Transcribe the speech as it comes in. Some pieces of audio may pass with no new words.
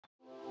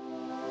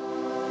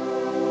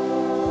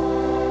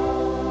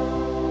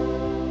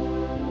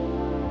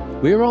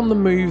We're on the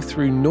move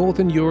through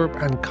Northern Europe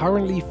and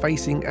currently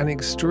facing an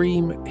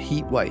extreme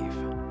heat wave.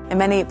 In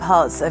many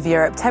parts of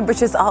Europe,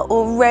 temperatures are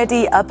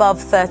already above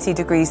 30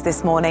 degrees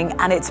this morning,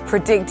 and it's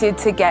predicted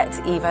to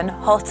get even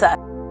hotter.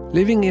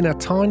 Living in a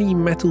tiny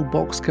metal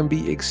box can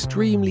be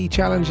extremely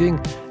challenging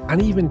and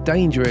even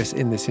dangerous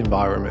in this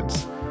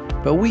environment.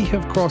 But we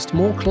have crossed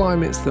more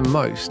climates than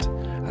most,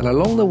 and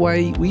along the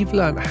way we've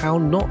learnt how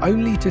not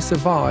only to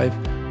survive,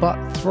 but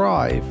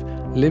thrive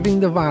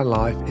living the van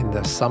life in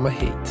the summer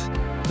heat.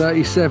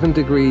 37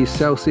 degrees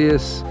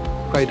Celsius,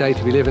 great day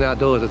to be living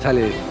outdoors, I tell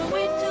you.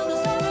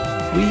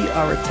 We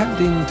are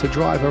attempting to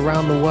drive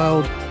around the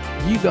world.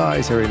 You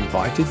guys are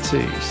invited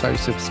too, so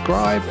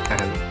subscribe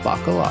and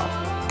buckle up.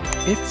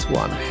 It's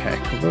one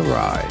heck of a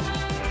ride.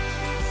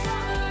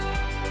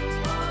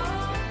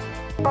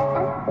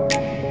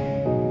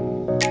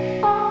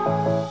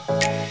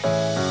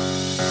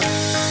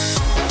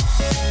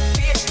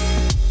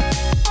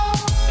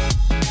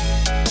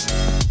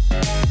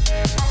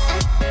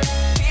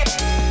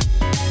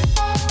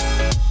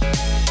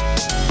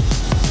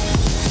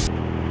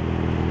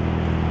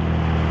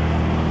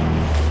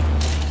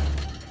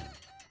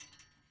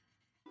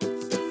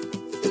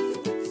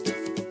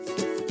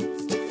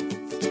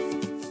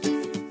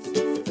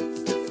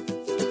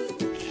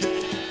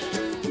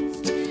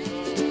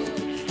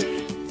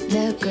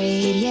 The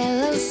great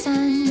yellow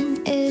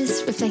sun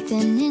is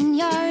reflecting in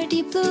your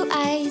deep blue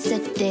eyes. The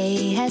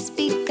day has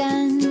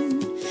begun.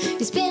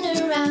 You spin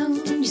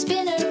around, you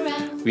spin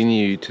around. We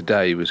knew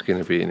today was going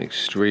to be an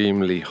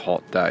extremely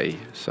hot day,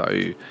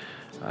 so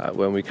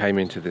when we came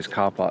into this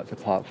car park to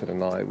park for the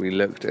night, we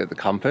looked at the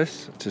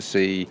compass to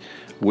see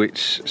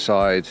which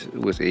side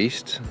was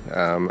east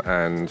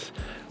and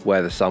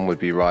where the sun would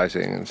be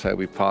rising, and so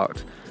we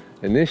parked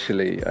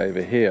initially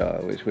over here,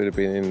 which would have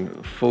been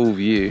in full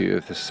view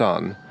of the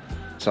sun.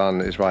 The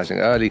sun is rising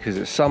early because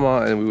it's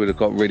summer, and we would have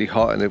got really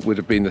hot, and it would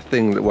have been the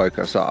thing that woke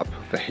us up,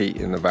 the heat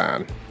in the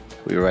van.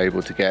 We were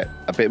able to get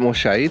a bit more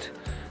shade,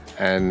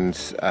 and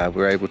we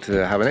were able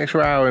to have an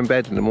extra hour in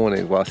bed in the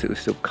morning whilst it was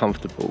still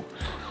comfortable.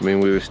 I mean,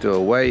 we were still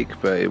awake,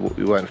 but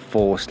we weren't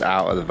forced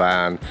out of the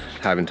van,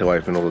 having to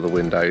open all of the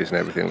windows and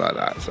everything like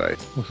that. So,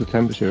 what's the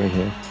temperature in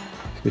here?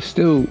 It's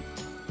still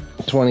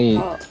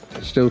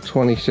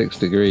 26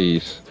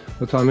 degrees.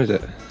 What time is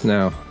it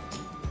now?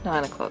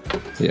 9 o'clock.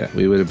 Yeah,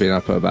 we would have been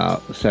up at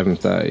about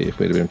 7:30 if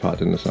we'd have been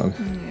parked in the sun.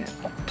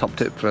 Yeah. Top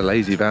tip for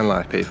lazy van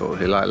life people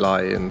who like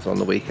lie-ins on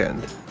the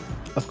weekend.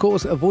 Of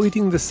course,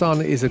 avoiding the sun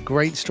is a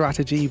great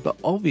strategy, but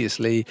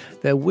obviously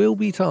there will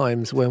be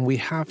times when we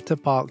have to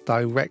park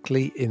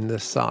directly in the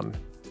sun.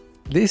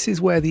 This is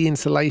where the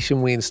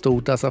insulation we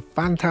installed does a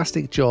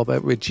fantastic job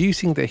at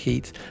reducing the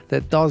heat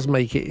that does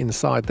make it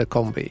inside the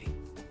Kombi.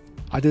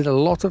 I did a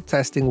lot of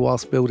testing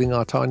whilst building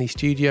our tiny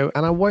studio,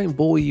 and I won't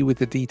bore you with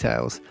the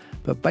details,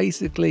 but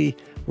basically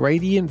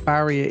radiant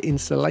barrier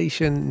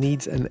insulation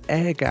needs an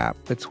air gap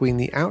between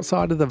the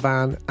outside of the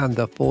van and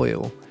the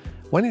foil.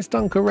 When it's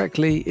done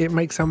correctly, it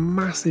makes a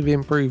massive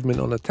improvement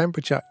on the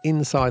temperature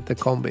inside the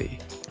Kombi.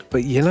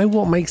 But you know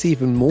what makes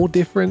even more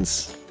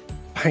difference?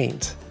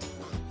 Paint.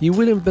 You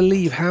wouldn't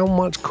believe how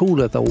much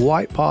cooler the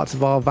white parts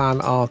of our van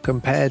are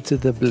compared to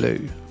the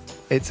blue.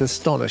 It's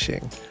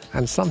astonishing,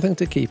 and something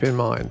to keep in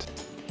mind.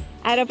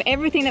 Out of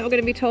everything that we're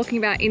going to be talking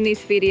about in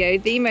this video,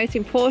 the most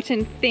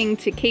important thing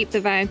to keep the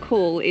van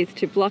cool is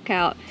to block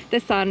out the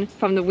sun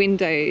from the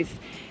windows.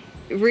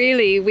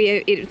 Really,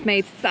 it's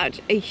made such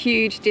a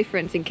huge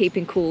difference in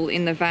keeping cool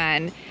in the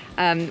van.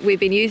 We've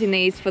been using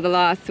these for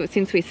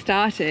since we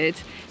started.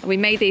 We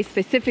made these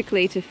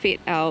specifically to fit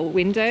our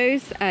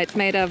windows. It's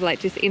made of like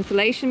just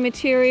insulation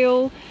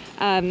material.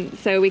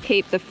 So we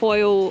keep the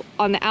foil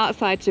on the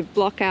outside to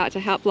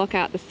help block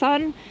out the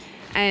sun.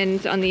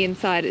 And on the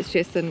inside it's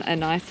just a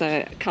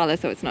nicer colour,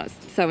 so it's not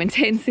so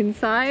intense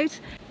inside.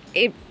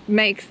 It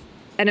makes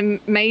an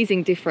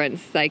amazing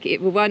difference. Like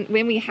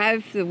when we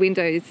have the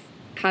windows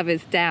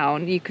covers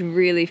down, you can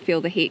really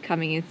feel the heat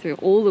coming in through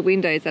all the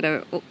windows that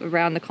are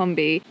around the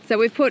Kombi. So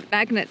we've put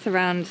magnets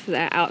around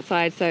the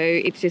outside, so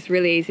it's just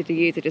really easy to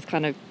use. It just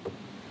kind of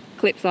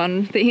clips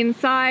on the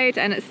inside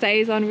and it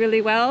stays on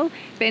really well.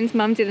 Ben's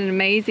mum did an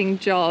amazing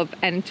job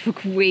and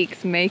took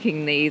weeks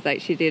making these. Like,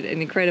 she did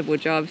an incredible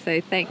job, so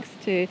thanks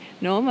to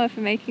Norma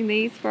for making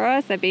these for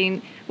us. They've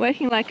been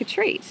working like a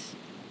treat.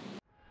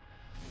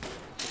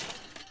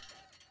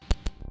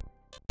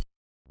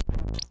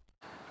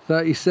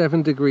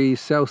 "37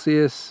 degrees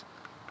Celsius,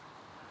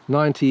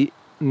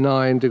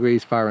 99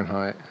 degrees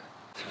Fahrenheit.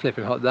 It's a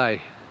flipping hot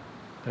day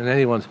in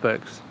anyone's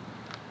books.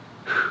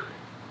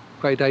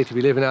 Great day to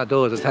be living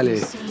outdoors, I tell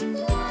you.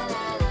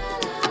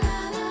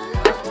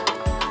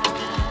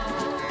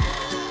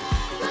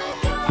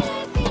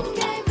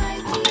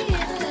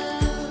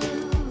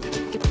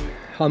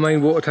 Our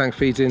main water tank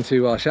feeds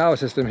into our shower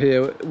system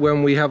here.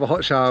 When we have a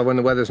hot shower, when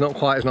the weather's not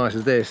quite as nice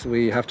as this,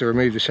 we have to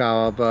remove the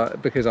shower,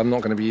 but because I'm not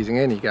going to be using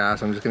any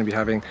gas, I'm just going to be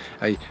having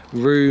a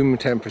room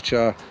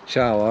temperature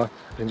shower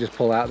and just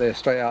pull out this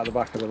straight out the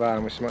back of the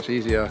van, which is much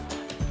easier.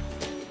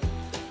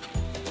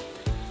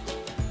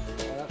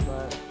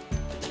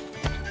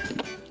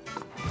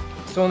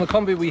 So on the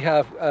Kombi we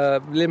have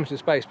limited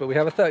space, but we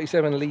have a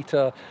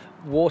 37-litre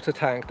water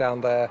tank down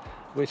there,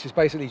 which is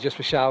basically just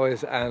for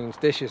showers and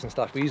dishes and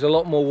stuff. We use a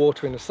lot more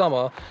water in the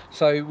summer,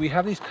 so we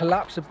have these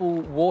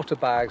collapsible water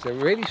bags. They're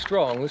really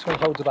strong. This one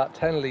holds about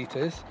 10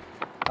 litres,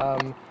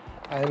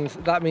 and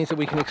that means that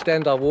we can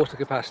extend our water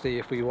capacity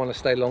if we want to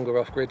stay longer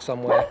off-grid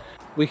somewhere.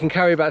 We can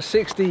carry about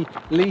 60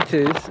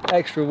 litres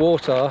extra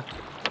water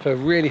for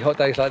really hot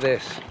days like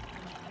this.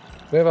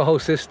 We have a whole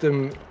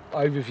system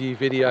overview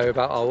video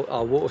about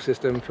our water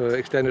system for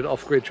extended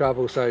off-grid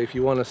travel, so if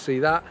you want to see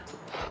that,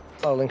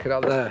 I'll link it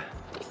up there.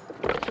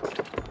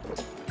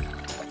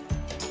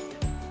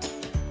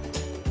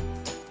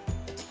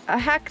 A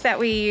hack that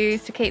we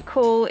use to keep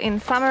cool in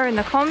summer in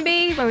the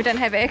Kombi when we don't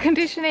have air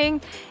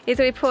conditioning is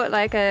we put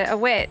like a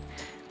wet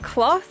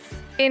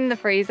cloth in the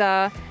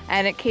freezer,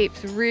 and it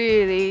keeps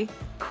really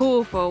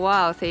cool for a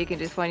while, so you can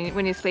just,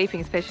 when you're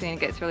sleeping especially and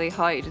it gets really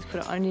hot, you just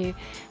put it on you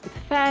with the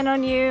fan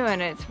on you, and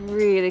it's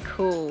really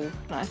cool.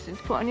 Nice to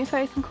just put on your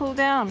face and cool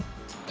down.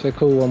 Say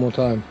cool one more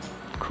time.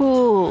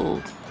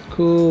 Cool.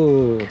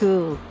 Cool.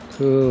 Cool.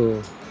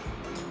 Cool.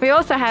 We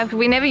also have,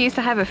 we never used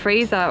to have a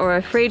freezer or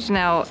a fridge in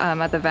our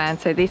other van,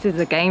 so this is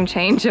a game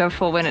changer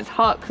for when it's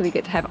hot, because we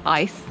get to have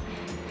ice,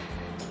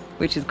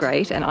 which is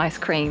great, and ice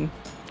cream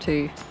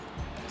too.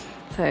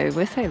 So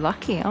we're so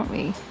lucky, aren't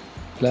we?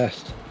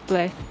 Blessed.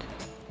 Blessed.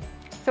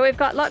 So we've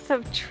got lots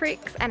of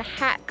tricks and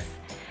hacks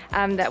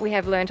that we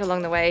have learned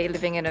along the way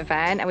living in a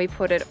van, and we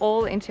put it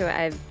all into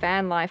a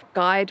van life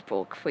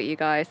guidebook for you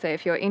guys. So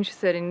if you're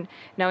interested in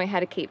knowing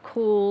how to keep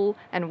cool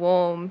and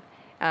warm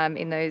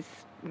in those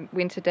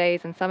winter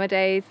days and summer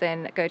days,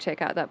 then go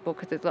check out that book,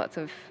 because there's lots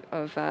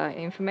of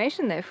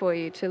information there for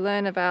you to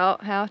learn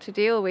about how to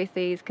deal with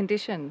these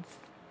conditions.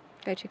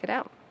 Go check it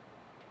out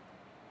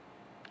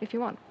if you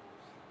want.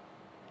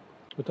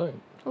 Or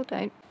don't. Or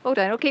don't. Or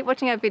don't. Or keep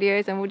watching our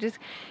videos and we'll just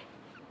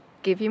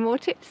give you more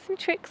tips and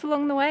tricks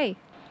along the way.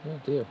 Yeah,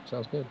 deal.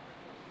 Sounds good.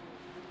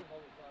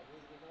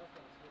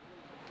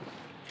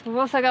 We've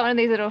also got one of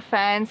these little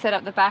fans set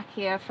up the back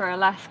here for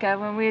Alaska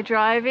when we're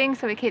driving,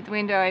 so we keep the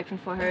window open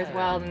for her as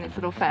well, and this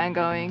little fan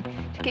going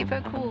to keep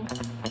her cool.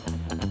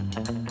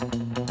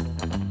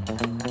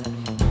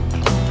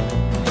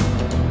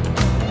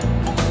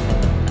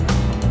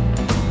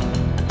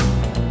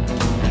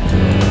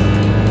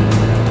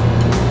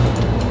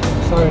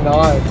 So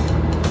nice.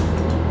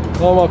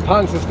 Oh, my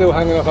pants are still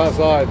hanging up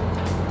outside.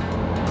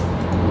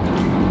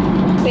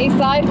 These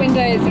side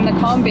windows in the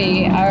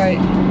Kombi are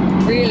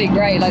really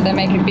great, like they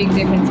make a big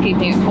difference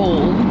keeping it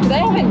cool. Do they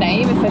have a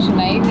name, a special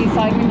name, these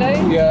side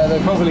windows? Yeah,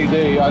 they probably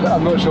do.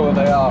 I'm not sure what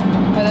they are.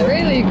 But they're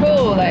really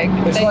cool.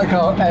 It's like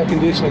our air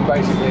conditioning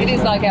basically. It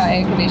is like our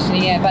air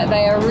conditioning, yeah, but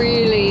they are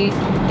really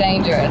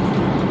dangerous.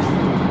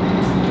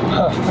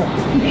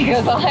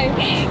 Because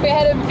we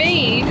had a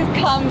bee just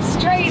come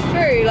straight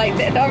through, like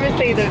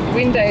obviously the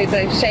windows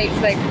are shaped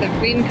so the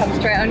wind comes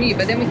straight on you,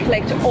 but then we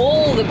collect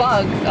all the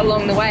bugs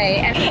along the way,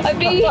 and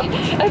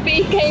a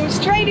bee came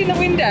straight in the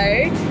window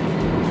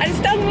and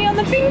stung me on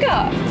the finger.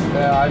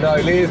 Yeah, I know.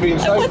 Leah's been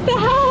so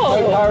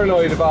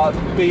paranoid about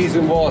bees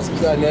and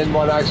wasps, and then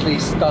one actually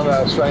stung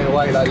her straight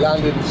away, like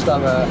landed and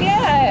stung her.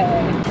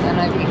 Yeah, I don't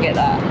know if we can get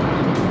that.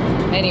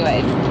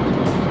 Anyways,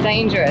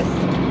 dangerous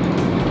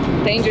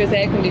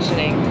air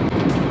conditioning.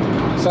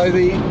 So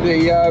the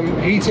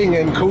heating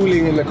and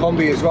cooling in the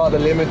Kombi is rather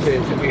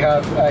limited. We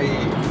have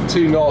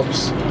two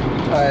knobs,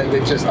 and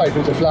it just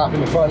opens a flap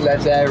in the front,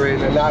 lets air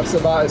in, and that's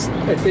about as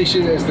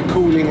efficient as the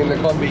cooling in the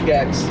Kombi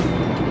gets.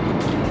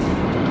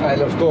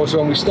 And of course,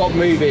 when we stop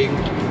moving,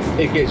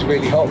 it gets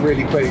really hot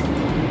really quick.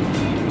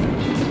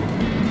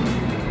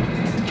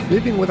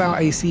 Living without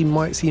AC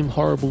might seem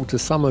horrible to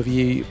some of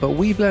you, but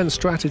we've learned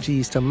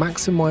strategies to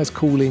maximise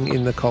cooling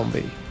in the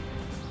Kombi.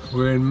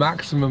 We're in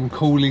maximum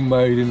cooling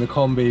mode in the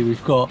Kombi.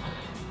 We've got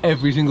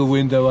every single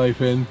window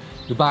open,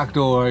 the back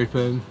door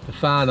open, the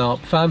fan up.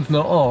 Fan's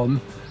not on,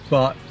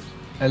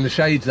 and the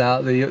shade's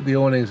out, the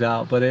awning's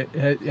out, but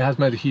it has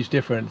made a huge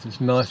difference.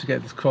 It's nice to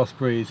get this cross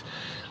breeze.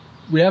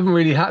 We haven't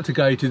really had to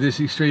go to this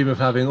extreme of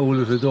having all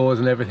of the doors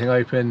and everything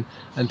open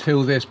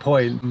until this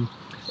point.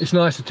 It's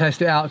nice to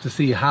test it out to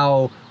see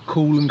how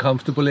cool and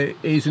comfortable it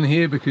is in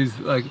here, because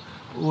like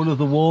all of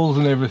the walls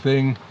and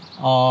everything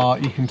are,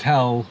 you can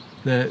tell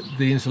that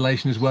the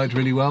insulation has worked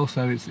really well,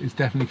 so it's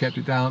definitely kept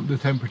it down, the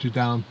temperature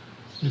down.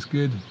 It's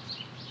good.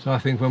 So I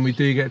think when we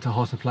do get to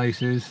hotter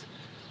places,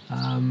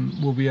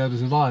 we'll be able to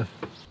survive.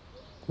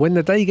 When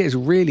the day gets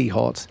really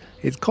hot,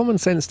 it's common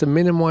sense to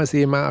minimise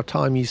the amount of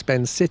time you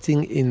spend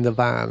sitting in the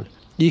van.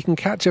 You can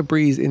catch a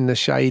breeze in the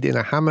shade in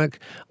a hammock,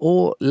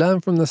 or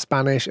learn from the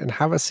Spanish and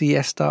have a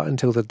siesta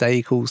until the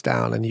day cools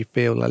down and you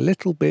feel a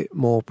little bit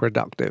more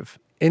productive.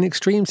 In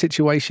extreme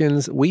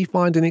situations, we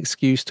find an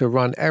excuse to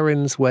run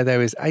errands where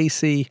there is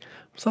AC,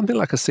 something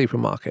like a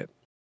supermarket.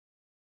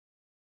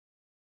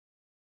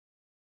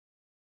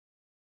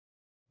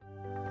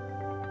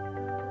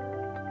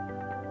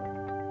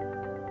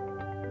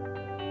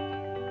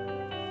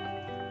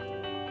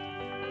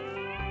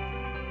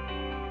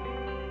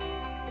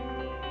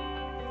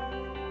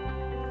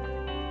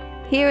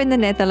 Here in the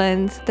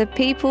Netherlands, the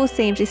people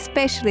seemed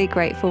especially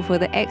grateful for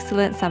the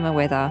excellent summer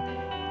weather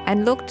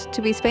and looked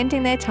to be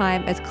spending their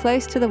time as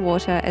close to the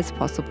water as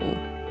possible.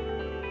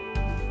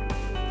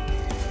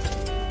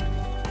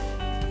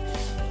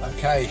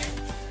 Okay,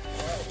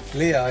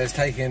 Leah is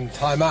taking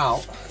time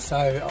out,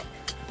 so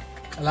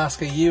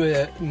Alaska, you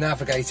are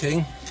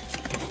navigating.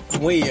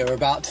 We are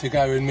about to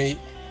go and meet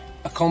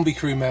a Kombi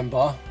Crew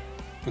member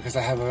because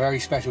they have a very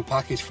special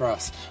package for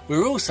us.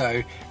 We're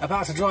also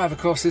about to drive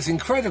across this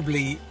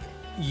incredibly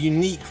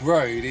unique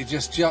road. It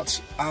just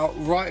juts out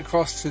right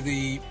across to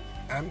the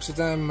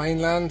Amsterdam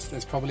mainland.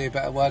 There's probably a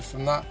better word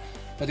from that,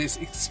 but it's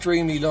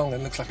extremely long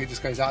and looks like it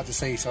just goes out to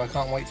sea, so I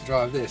can't wait to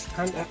drive this.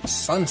 And at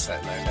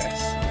sunset, no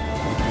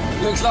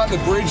less. Looks like the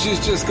bridge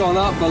has just gone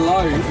up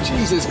below.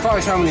 Jesus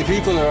Christ, how many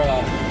people are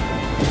there?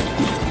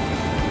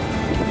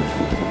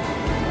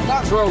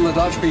 That's where all the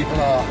Dutch people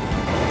are.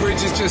 The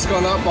bridge has just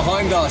gone up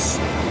behind us,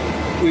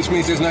 which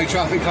means there's no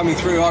traffic coming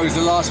through. I was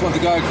the last one to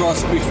go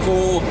across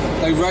before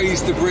they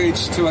raised the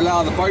bridge to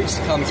allow the boats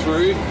to come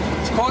through.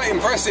 It's quite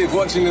impressive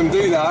watching them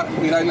do that.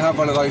 We don't have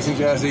one of those in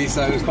Jersey,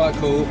 so it's quite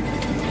cool.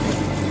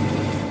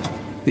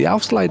 The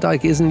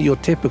Afsluitdijk isn't your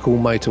typical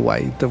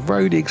motorway. The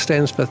road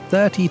extends for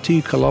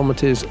 32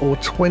 kilometres or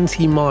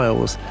 20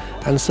 miles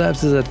and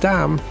serves as a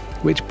dam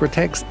which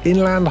protects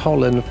inland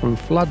Holland from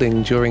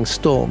flooding during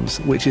storms,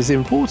 which is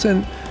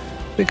important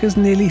because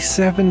nearly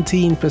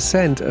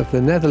 17% of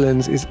the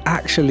Netherlands is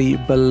actually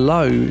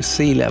below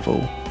sea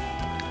level.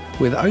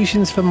 With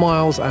oceans for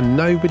miles and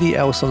nobody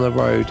else on the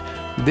road,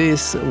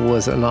 this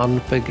was an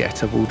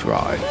unforgettable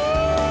drive.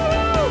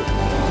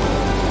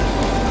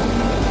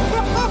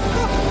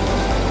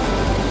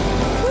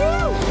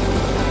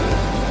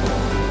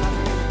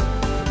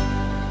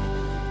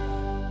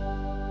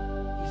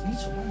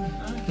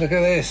 Look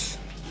at this.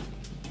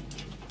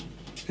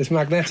 It's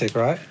magnetic,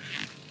 right?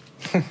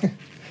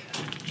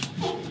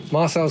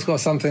 Marcel's got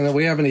something that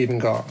we haven't even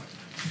got.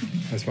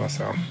 There's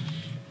Marcel.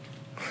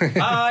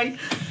 Hi!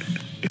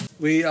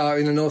 We are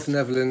in the North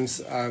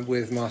Netherlands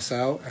with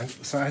Marcel. And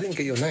sorry, I didn't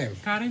get your name.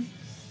 Karin?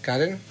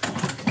 Karin?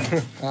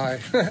 Hi.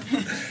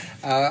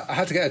 I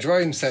had to get a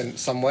drone sent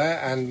somewhere,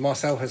 and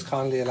Marcel has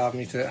kindly allowed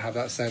me to have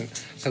that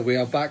sent. So we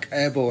are back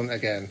airborne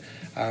again.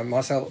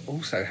 Marcel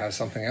also has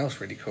something else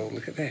really cool.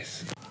 Look at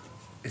this.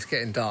 It's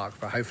getting dark,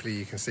 but hopefully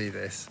you can see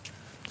this.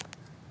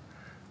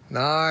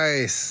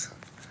 Nice.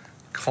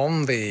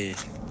 Kombi.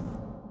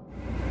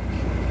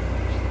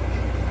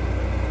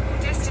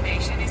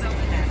 Destination is on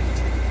the left.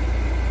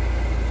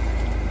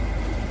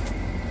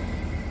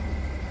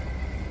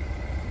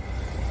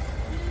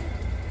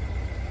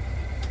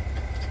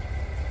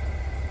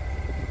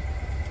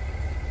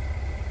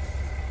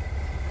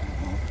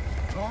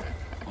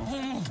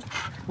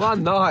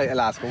 One night,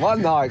 Alaska.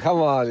 One night.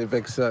 Come on, you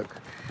big sook.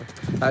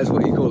 That is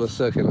what you call a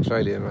sook in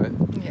Australia, right?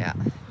 Yeah.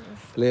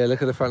 Leah,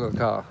 look at the front of the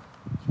car.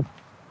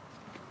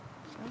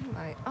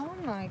 Oh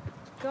my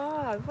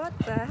God, what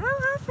the hell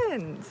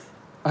happened?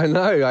 I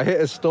know, I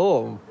hit a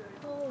storm.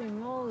 Holy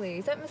moly,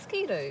 is that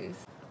mosquitoes?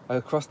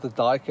 Across the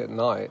dike at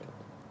night.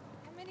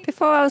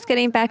 Before I was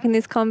getting back in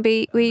this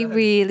Kombi, we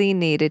really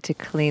needed to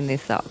clean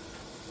this up.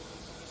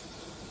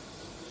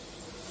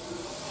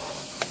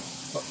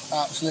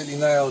 Absolutely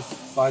nailed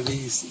by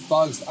these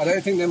bugs. I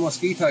don't think they're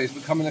mosquitoes,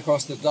 but coming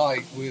across the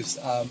dike was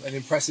an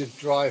impressive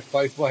drive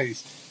both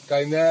ways.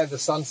 Going there, the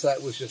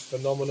sunset was just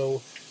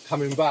phenomenal.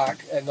 Coming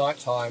back at night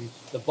time,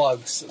 the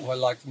bugs were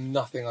like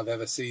nothing I've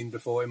ever seen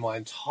before in my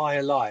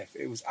entire life.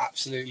 It was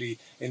absolutely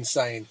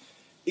insane.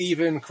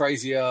 Even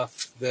crazier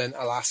than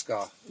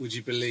Alaska, would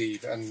you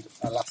believe? And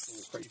Alaska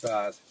was pretty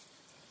bad.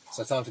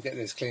 So time to get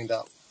this cleaned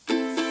up.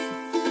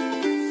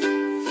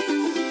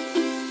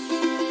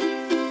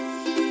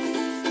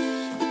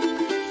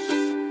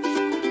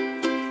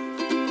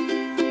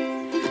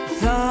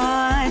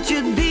 Thought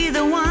you'd be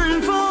the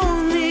one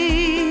for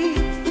me.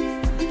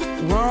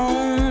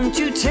 Won't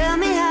you tell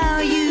me how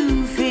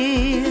you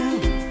feel?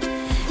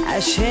 I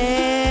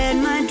shared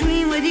my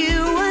dream with you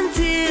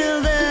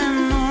until the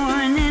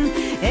morning.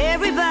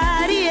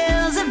 Everybody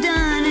else have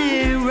done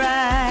it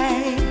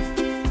right.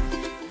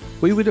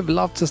 We would have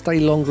loved to stay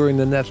longer in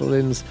the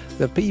Netherlands.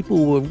 The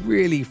people were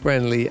really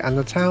friendly and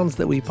the towns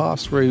that we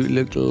passed through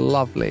looked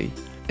lovely.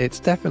 It's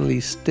definitely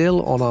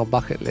still on our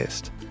bucket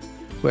list.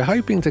 We're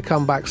hoping to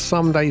come back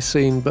someday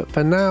soon, but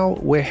for now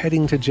we're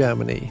heading to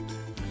Germany.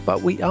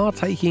 But we are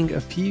taking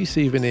a few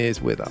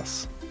souvenirs with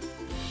us.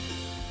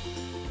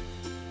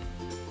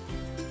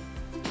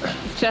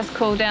 It's just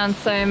cooled down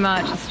so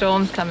much, the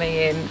storm's coming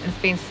in. It's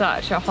been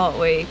such a hot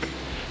week.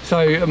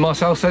 So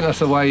Marcel sent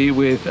us away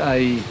with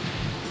a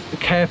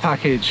care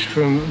package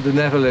from the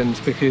Netherlands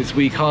because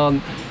we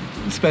can't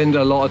spend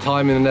a lot of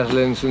time in the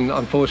Netherlands, and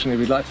unfortunately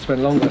we'd like to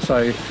spend longer,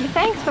 so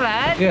Thanks for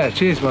that. yeah,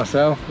 cheers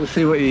Marcel. We'll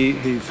see what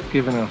he's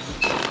given us.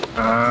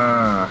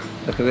 Ah,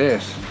 look at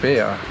this,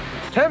 beer.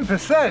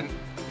 10%!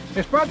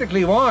 It's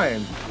practically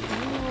wine.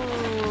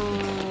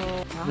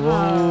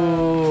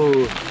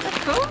 Whoa. That's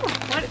cool.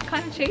 What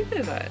kind of cheese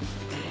is it?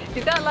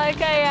 Is that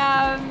like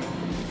a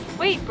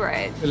sweet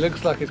bread? It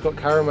looks like it's got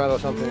caramel or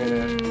something in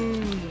it.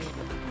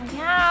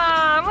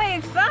 Ah, what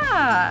is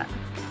that?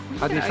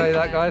 How do you say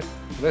that, guys?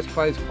 Let's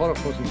play cotton.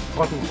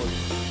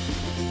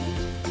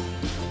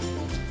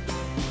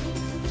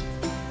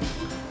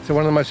 So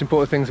one of the most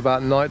important things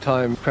about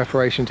nighttime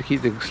preparation to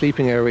keep the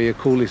sleeping area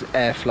cool is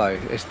airflow.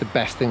 It's the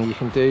best thing you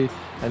can do,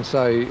 and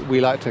so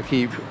we like to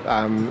keep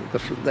the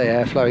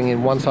air flowing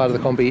in one side of the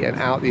Kombi and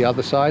out the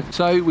other side.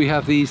 So we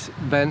have these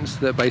vents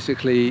that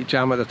basically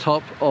jam at the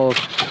top of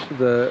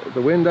the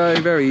window,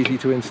 very easy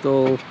to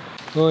install.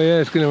 Oh yeah,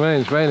 it's going to rain,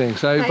 it's raining.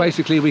 So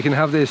basically we can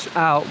have this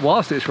out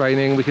whilst it's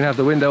raining, we can have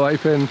the window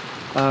open,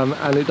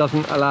 and it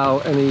doesn't allow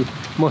any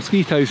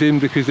mosquitoes in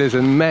because there's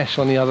a mesh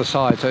on the other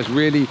side, so it's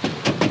really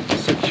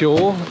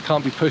secure, it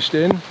can't be pushed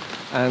in,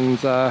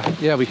 and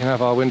yeah, we can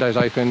have our windows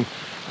open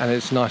and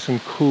it's nice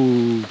and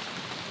cool,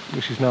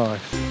 which is nice.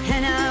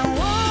 And I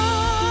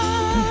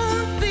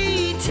won't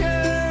be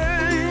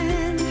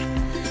turned.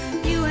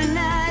 You and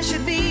I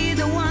should be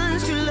the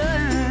ones to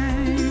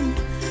learn.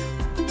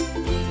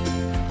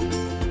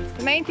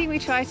 The main thing we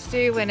try to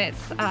do when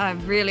it's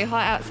really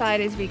hot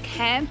outside is we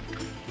camp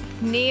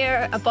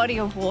near a body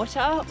of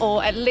water,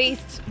 or at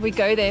least we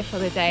go there for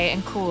the day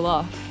and cool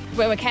off.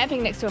 When we're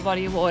camping next to a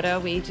body of water,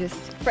 we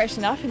just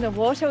freshen up in the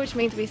water, which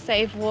means we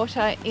save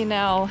water in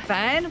our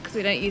van because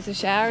we don't use the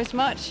shower as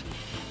much,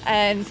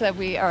 and so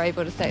we are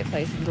able to stay at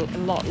places a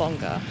lot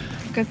longer.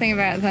 The good thing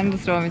about a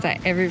thunderstorm is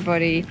that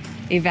everybody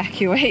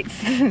evacuates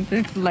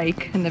the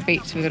lake and the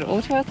beach. We've got it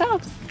all to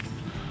ourselves.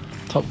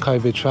 Top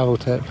COVID travel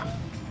tip.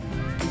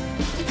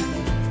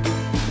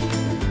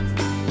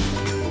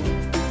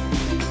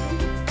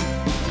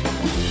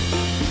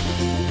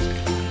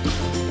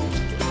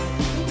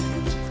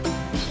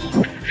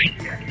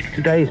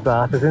 Today's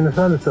bath is in a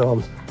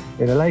thunderstorm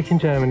in a lake in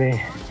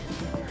Germany.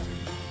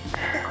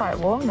 It's quite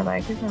warm in the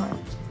lake, isn't it?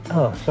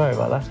 Oh, sorry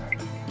about that.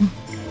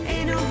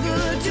 Ain't no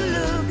good to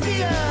look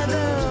the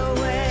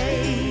other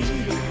way.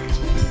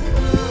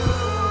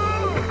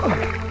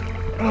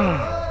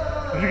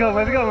 Where's it going?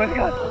 Where's it going? Where's it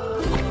going?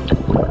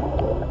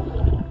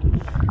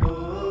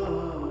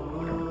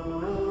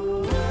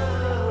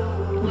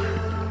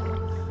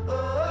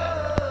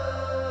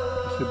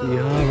 This will be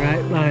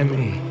alright by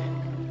me.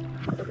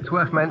 It's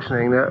worth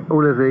mentioning that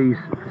all of these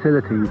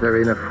facilities are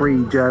in a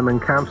free German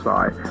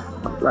campsite.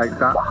 Like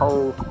that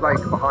whole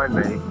lake behind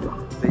me,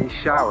 these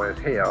showers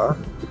here,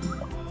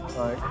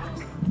 like,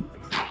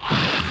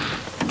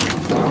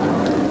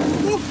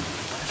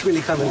 it's really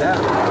coming down.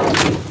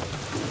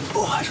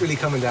 Oh, it's really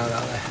coming down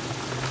out there.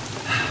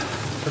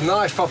 It's a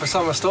nice proper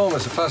summer storm.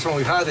 It's the first one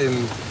we've had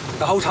in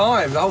the whole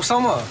time, the whole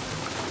summer.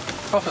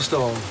 Proper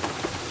storm.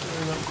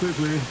 Going up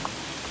quickly.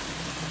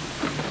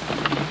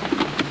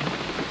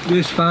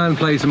 This fan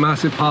plays a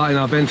massive part in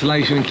our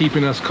ventilation and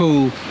keeping us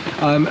cool.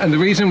 And the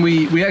reason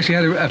we actually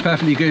had a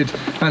perfectly good,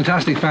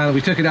 fantastic fan,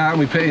 we took it out and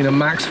we put in a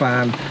max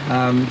fan.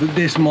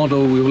 This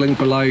model we will link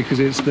below because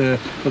it's the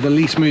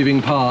least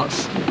moving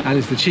parts and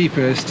it's the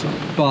cheapest,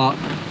 but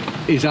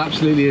is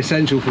absolutely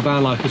essential for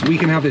van life because we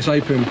can have this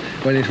open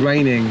when it's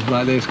raining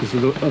like this because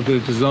of the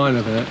design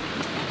of it.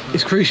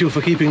 It's crucial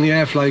for keeping the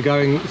airflow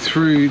going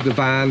through the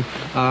van,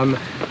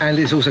 and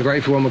it's also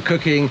great for when we're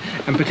cooking,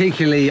 and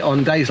particularly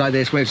on days like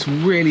this when it's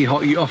really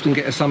hot. You often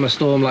get a summer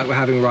storm like we're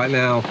having right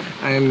now,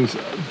 and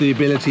the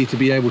ability to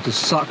be able to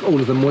suck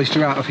all of the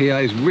moisture out of here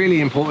is really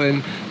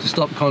important to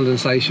stop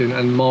condensation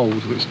and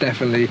mold, which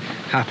definitely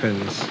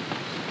happens.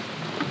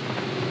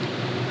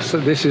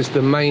 So this is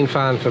the main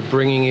fan for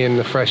bringing in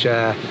the fresh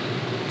air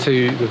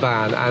to the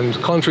van, and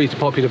contrary to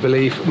popular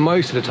belief,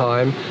 most of the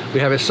time we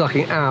have it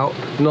sucking out,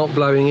 not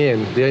blowing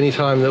in. The only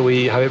time that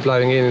we have it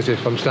blowing in is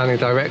if I'm standing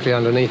directly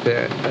underneath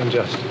it and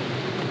just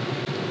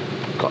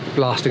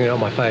blasting it on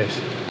my face.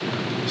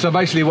 So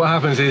basically what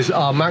happens is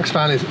our max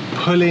fan is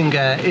pulling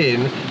air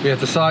in. We have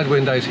the side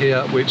windows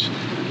here which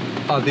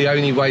are the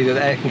only way that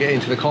air can get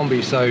into the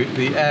Kombi, so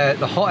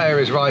the hot air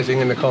is rising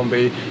in the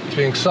Kombi, it's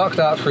being sucked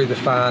out through the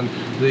fan,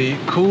 the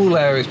cool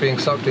air is being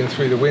sucked in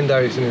through the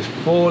windows and is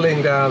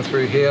falling down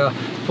through here,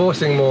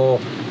 forcing more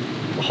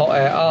hot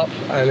air up,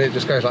 and it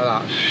just goes like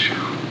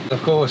that.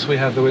 Of course we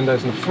have the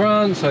windows in the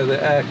front so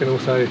the air can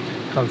also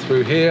come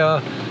through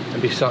here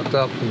and be sucked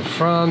up from the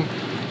front.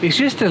 It's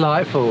just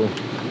delightful.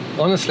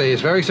 Honestly,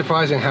 it's very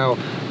surprising how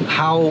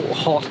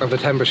hot of a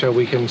temperature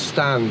we can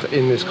stand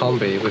in this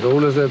Kombi with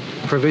all of the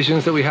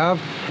provisions that we have.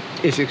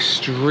 It's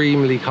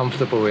extremely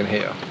comfortable in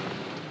here.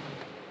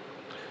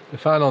 The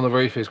fan on the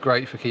roof is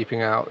great for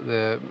keeping out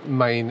the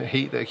main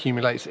heat that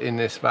accumulates in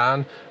this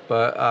van,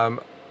 but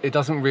it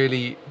doesn't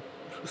really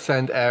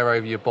send air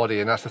over your body,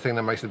 and that's the thing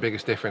that makes the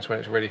biggest difference when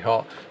it's really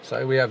hot.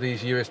 So we have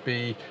these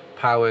USB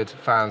powered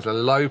fans, they're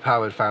low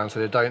powered fans, so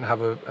they don't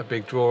have a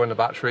big draw in the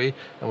battery,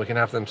 and we can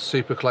have them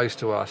super close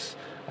to us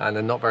and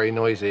they're not very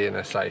noisy and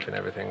they're safe and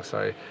everything.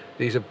 So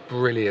these are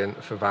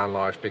brilliant for van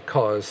life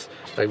because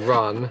they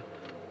run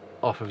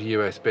off of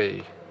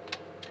USB,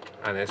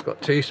 and it's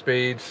got 2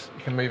 speeds,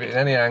 you can move it in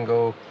any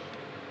angle,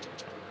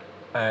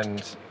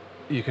 and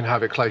you can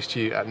have it close to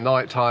you at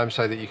night time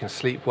so that you can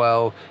sleep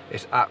well.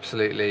 It's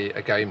absolutely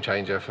a game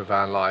changer for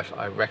van life.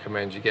 I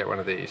recommend you get one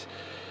of these.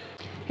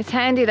 It's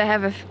handy to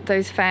have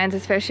those fans,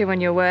 especially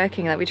when you're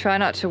working. Like, we try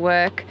not to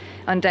work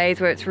on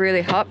days where it's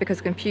really hot because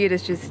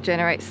computers just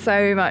generate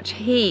so much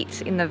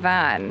heat in the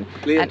van.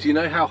 Leah, do you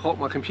know how hot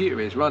my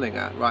computer is running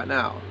at right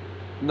now?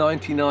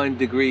 99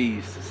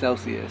 degrees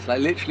Celsius,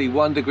 like literally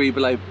 1 degree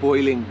below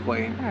boiling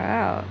point.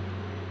 Wow.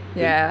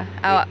 Yeah,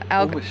 it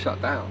almost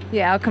shut down.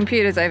 Yeah, our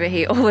computers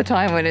overheat all the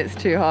time when it's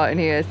too hot in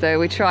here, so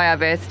we try our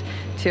best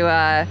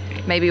to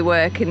maybe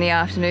work in the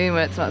afternoon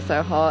when it's not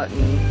so hot.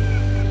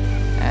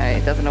 And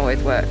it doesn't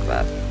always work,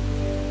 but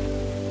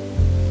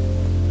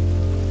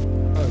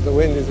the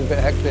wind is a bit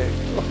hectic.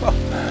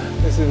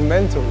 This is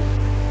mental.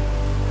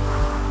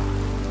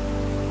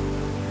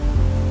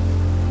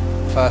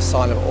 First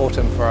sign of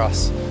autumn for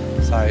us,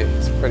 so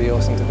it's pretty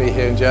awesome to be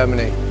here in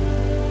Germany.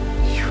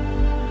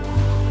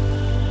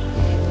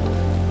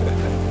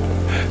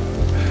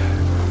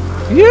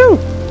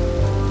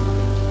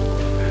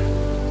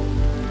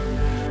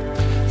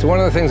 So one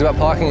of the things about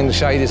parking in the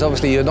shade is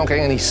obviously you're not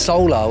getting any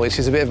solar, which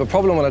is a bit of a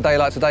problem on a day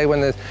like today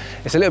when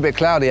it's a little bit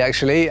cloudy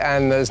actually,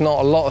 and there's not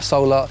a lot of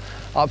solar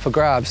up for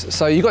grabs.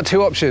 So you've got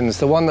two options.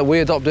 The one that we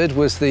adopted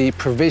was the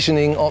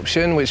provisioning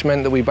option, which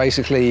meant that we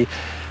basically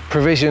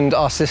provisioned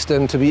our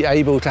system to be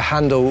able to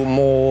handle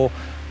more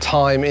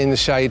time in the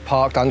shade,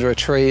 parked under a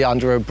tree,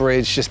 under a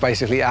bridge, just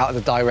basically out of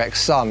the direct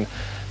sun.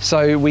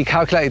 So we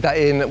calculated that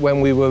in when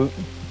we were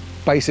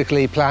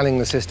basically planning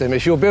the system.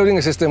 If you're building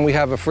a system, we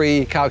have a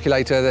free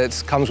calculator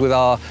that comes with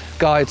our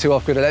guide to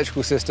off-grid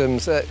electrical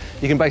systems.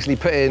 You can basically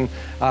put in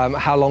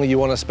how long you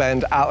want to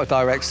spend out of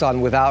direct sun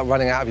without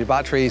running out of your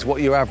batteries,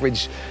 what your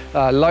average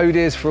load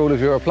is for all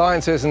of your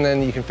appliances, and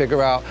then you can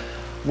figure out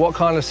what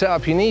kind of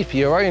setup you need for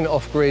your own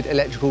off-grid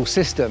electrical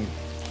system.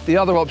 The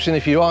other option,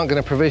 if you aren't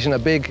going to provision a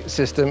big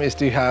system, is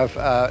to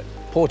have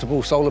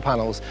portable solar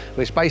panels,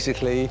 which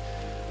basically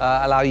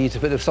allow you to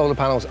put the solar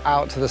panels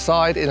out to the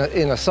side in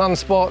a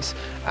sunspot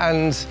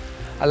and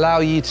allow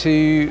you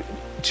to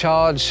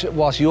charge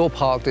whilst you're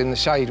parked in the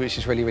shade, which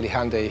is really, really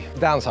handy. The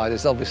downside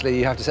is obviously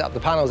you have to set up the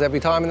panels every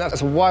time, and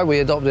that's why we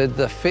adopted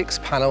the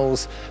fixed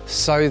panels,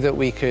 so that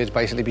we could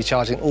basically be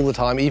charging all the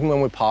time, even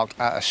when we're parked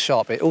at a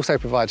shop. It also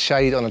provides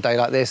shade on a day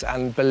like this,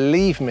 and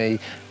believe me,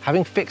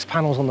 having fixed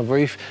panels on the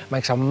roof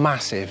makes a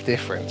massive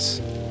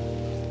difference.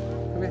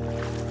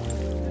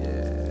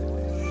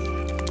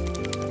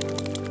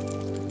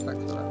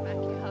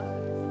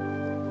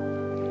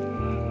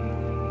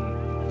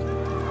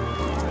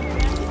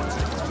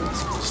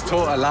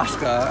 Taught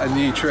Alaska a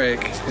new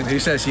trick, and who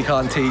says she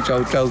can't teach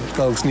old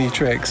dogs new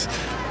tricks?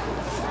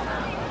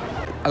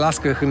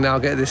 Alaska can now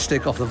get this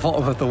stick off the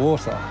bottom of the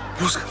water.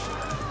 That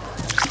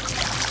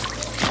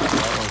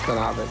one's gone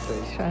out a bit,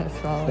 please. trying to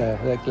swallow.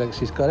 Yeah, look,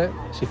 she's got it.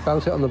 She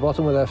felt it on the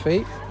bottom with her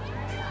feet.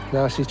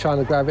 Now she's trying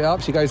to grab it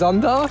up. She goes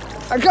under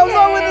and comes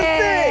on with the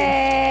stick!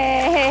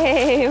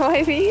 Yay!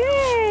 Wifey,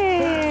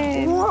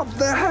 yay! What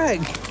the heck?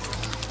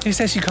 Who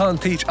says you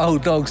can't teach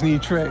old dogs new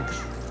tricks?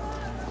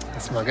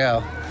 That's my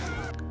girl.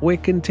 We're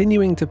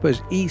continuing to push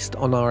east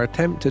on our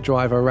attempt to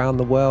drive around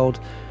the world,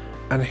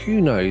 and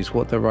who knows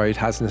what the road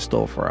has in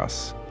store for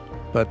us.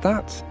 But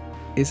that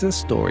is a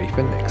story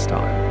for next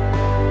time.